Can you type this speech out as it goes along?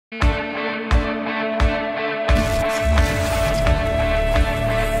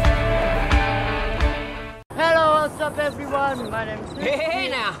everyone, my name is Hey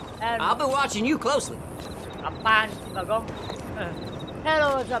now, I've been watching you closely. Apaan sih, Bagong?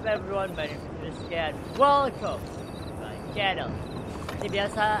 Hello, what's up everyone, my name is Rizky and welcome to my channel. Seperti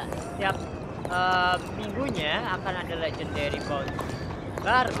biasa, setiap minggunya akan ada legendary bounty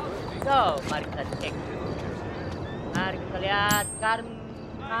baru. So, mari kita cek dulu. Mari kita lihat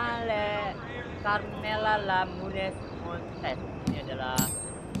Carmela Lamunes Montes. Ini adalah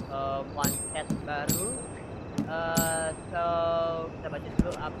one set baru. So kita baca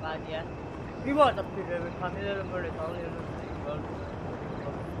dulu apa dia. Reward up to the Camila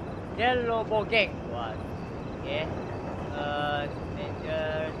Yellow Bogeng. Wah, oke.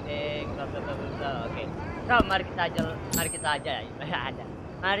 Major thing, bla bla bla bla. Oke. So mari kita aja ada.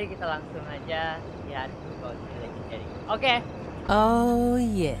 Mari kita langsung aja lihat legendary. Oke. Oh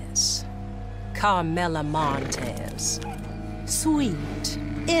yes, Carmela Montes. Sweet,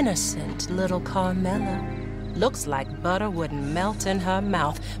 innocent little Carmela. Looks like butter wouldn't melt in her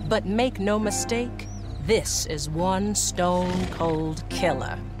mouth, but make no mistake, this is one stone-cold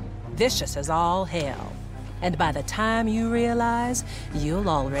killer. Vicious as all hell. And by the time you realize,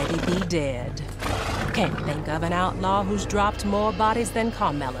 you'll already be dead. Can't think of an outlaw who's dropped more bodies than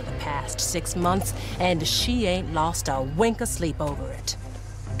Carmela the past 6 months, and she ain't lost a wink of sleep over it.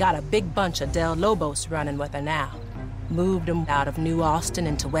 Got a big bunch of Del Lobos running with her now. Moved them out of New Austin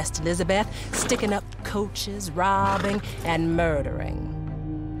into West Elizabeth, sticking up coaches, robbing, and murdering.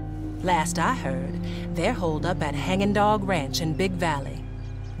 Last I heard, they're holed up at Hanging Dog Ranch in Big Valley.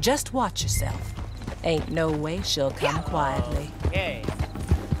 Just watch yourself. Ain't no way she'll come quietly. Okay.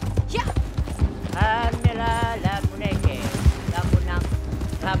 Yeah. Carmela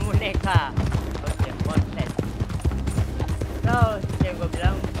Lamuneka. Oke, konten. So, seperti yang gue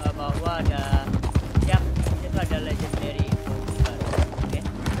bilang bahwa ada legendary. Okay.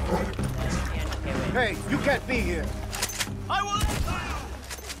 Hey, you can't be here. I will.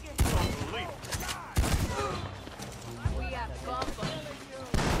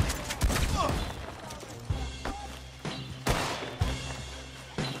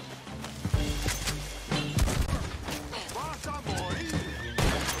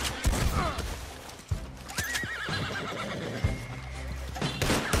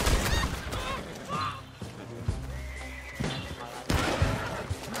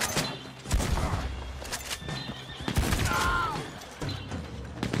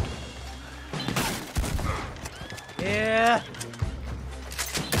 Yeah.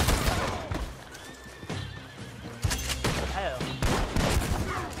 Ayo.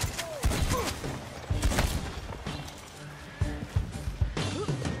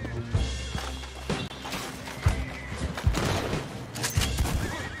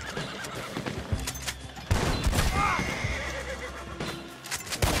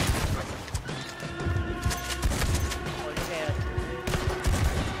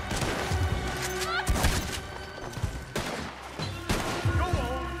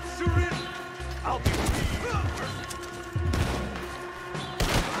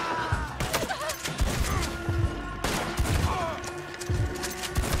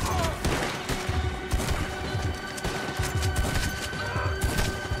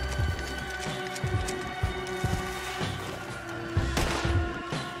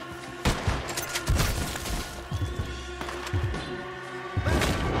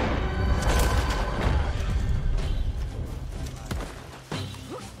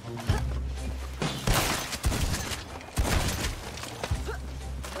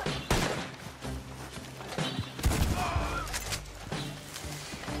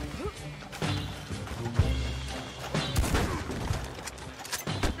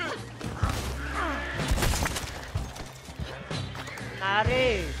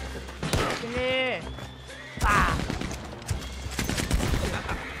 Mari. Sini. Ah.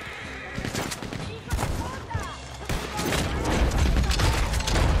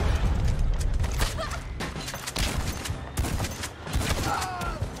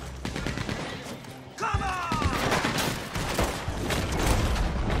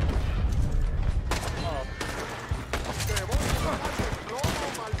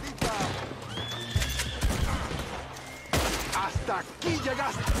 Hasta aquí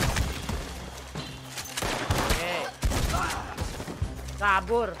llegaste. Oke.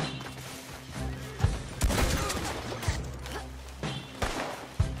 Kabur.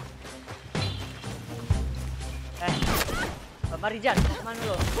 Marijan, mana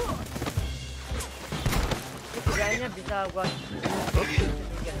lo? Kayaknya bisa gua.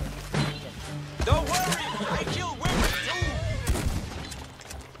 Don't worry, I kill women too.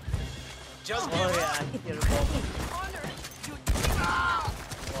 Just Oh ya, kill bom.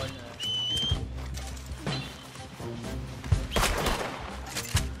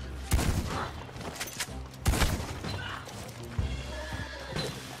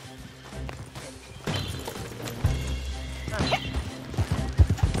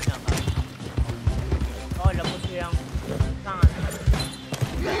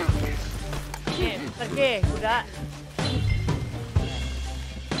 kuda.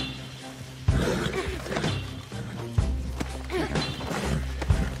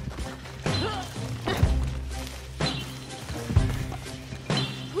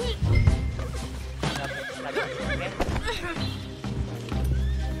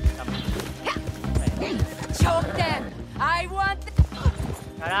 Choke them! I want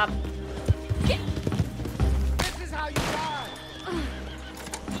Harap. This is how you die.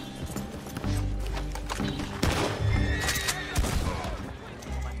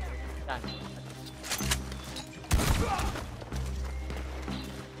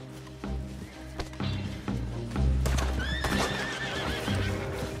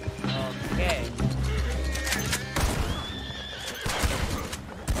 Oke.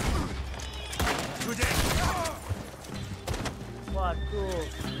 Waduh.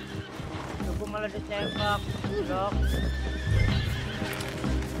 Aku malah ditembak, dok.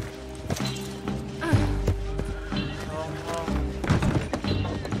 Tolong.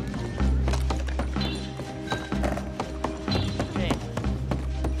 Nih.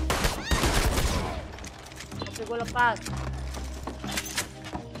 Oke, gue lepas.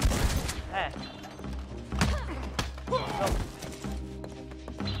 Dok.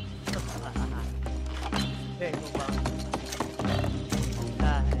 Bego banget.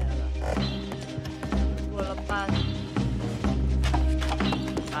 Gue lepas.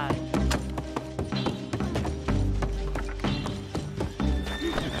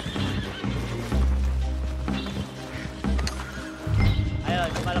 Ayo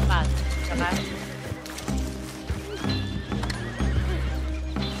coba lepas, bisa kan?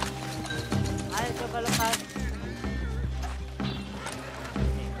 Ayo coba lepas.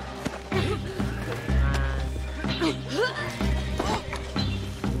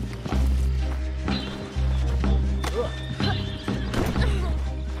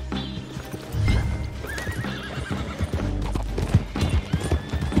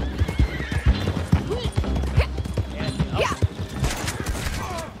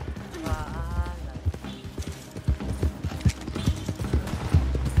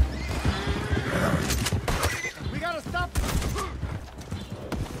 We gotta stop.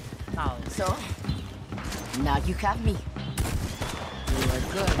 So, now you have me. You were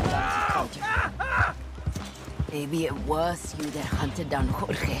good, Bantu. Maybe it was you that hunted down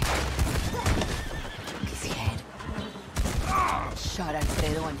Jorge. Took his head. Shot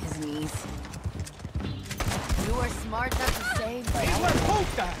Alfredo on his knees. You were smart not to say, but Hey, where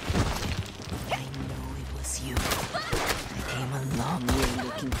Pope at? I know it was you. I came a long way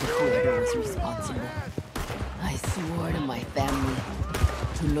looking for whoever was responsible. I swore to my family,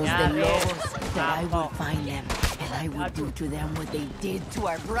 to los de Lobos, that I would find them, and I would do to them what they did to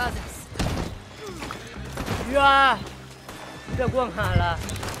our brothers. Ya, udah gua ngalah.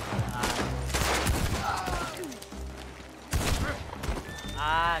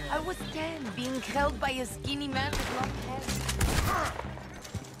 I was 10, being held by a skinny man with long hair.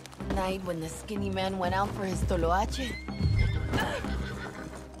 One night when the skinny man went out for his toloache,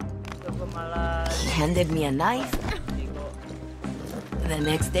 Gua malah. he handed me a knife. The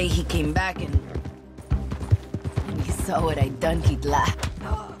next day he came back and when he saw what I'd done, he'd laugh.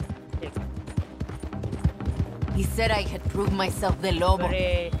 He said I had proved myself the lobo.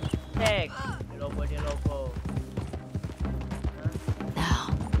 Cek, lobo di lobo.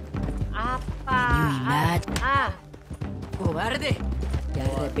 Now, Apa? you imagine? Cobarde. Te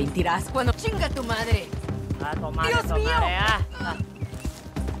arrepentirás cuando chinga tu madre. Tomare, Dios mío.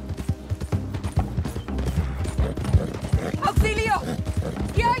 ¡Auxilio!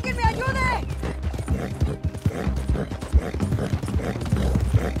 ¡Que alguien me ayude!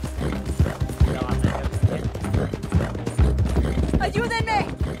 ¡Ayúdenme!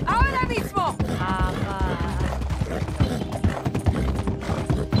 ¡Ahora mismo!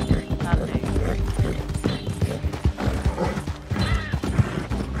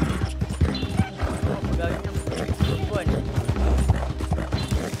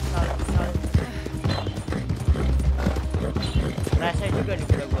 Rasa juga di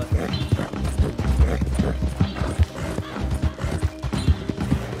kuda gua.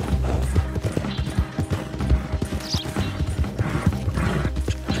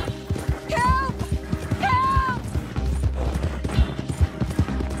 Help! Help!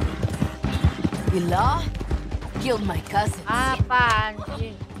 Pilar killed my cousin. Apaan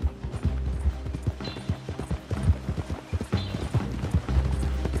sih?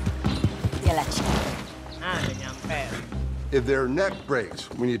 Ya la chica. Udah nyampe. If their neck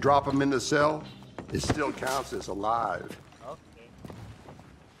breaks when you drop them in the cell, it still counts as alive. Oke.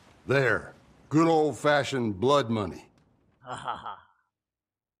 There. Good old-fashioned blood money. Hahaha.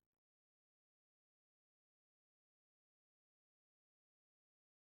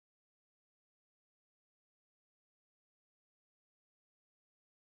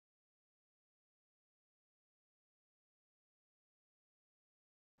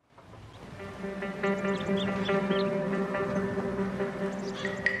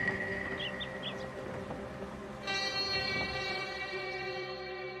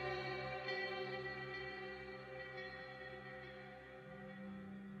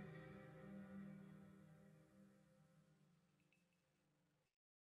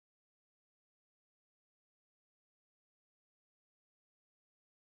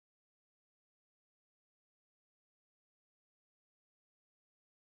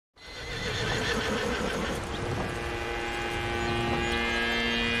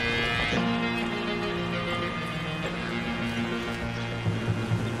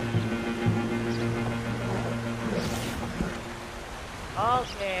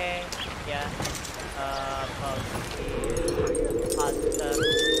 Oke, ya, posisi hunter,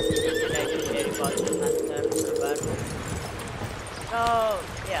 dari posisi hunter terbaru. So,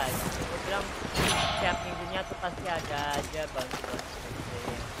 ya, aku bilang setiap minggunya tuh pasti ada aja bantuan.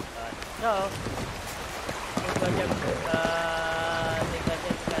 So, itu aja,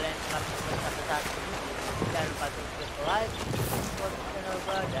 kalian lakukan sampai saat ini. Jangan lupa untuk like, support channel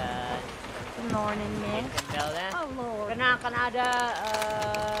gue dan Good morning, Nick. belnya. Hello. Karena akan ada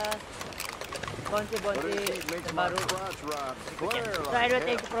bonti-bonti terbaru. So anyway,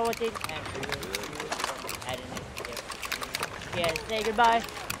 thank you for watching and we will see you at the next video. Yeah, say goodbye.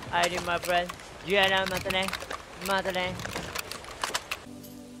 I do my friend. Gianna Matane.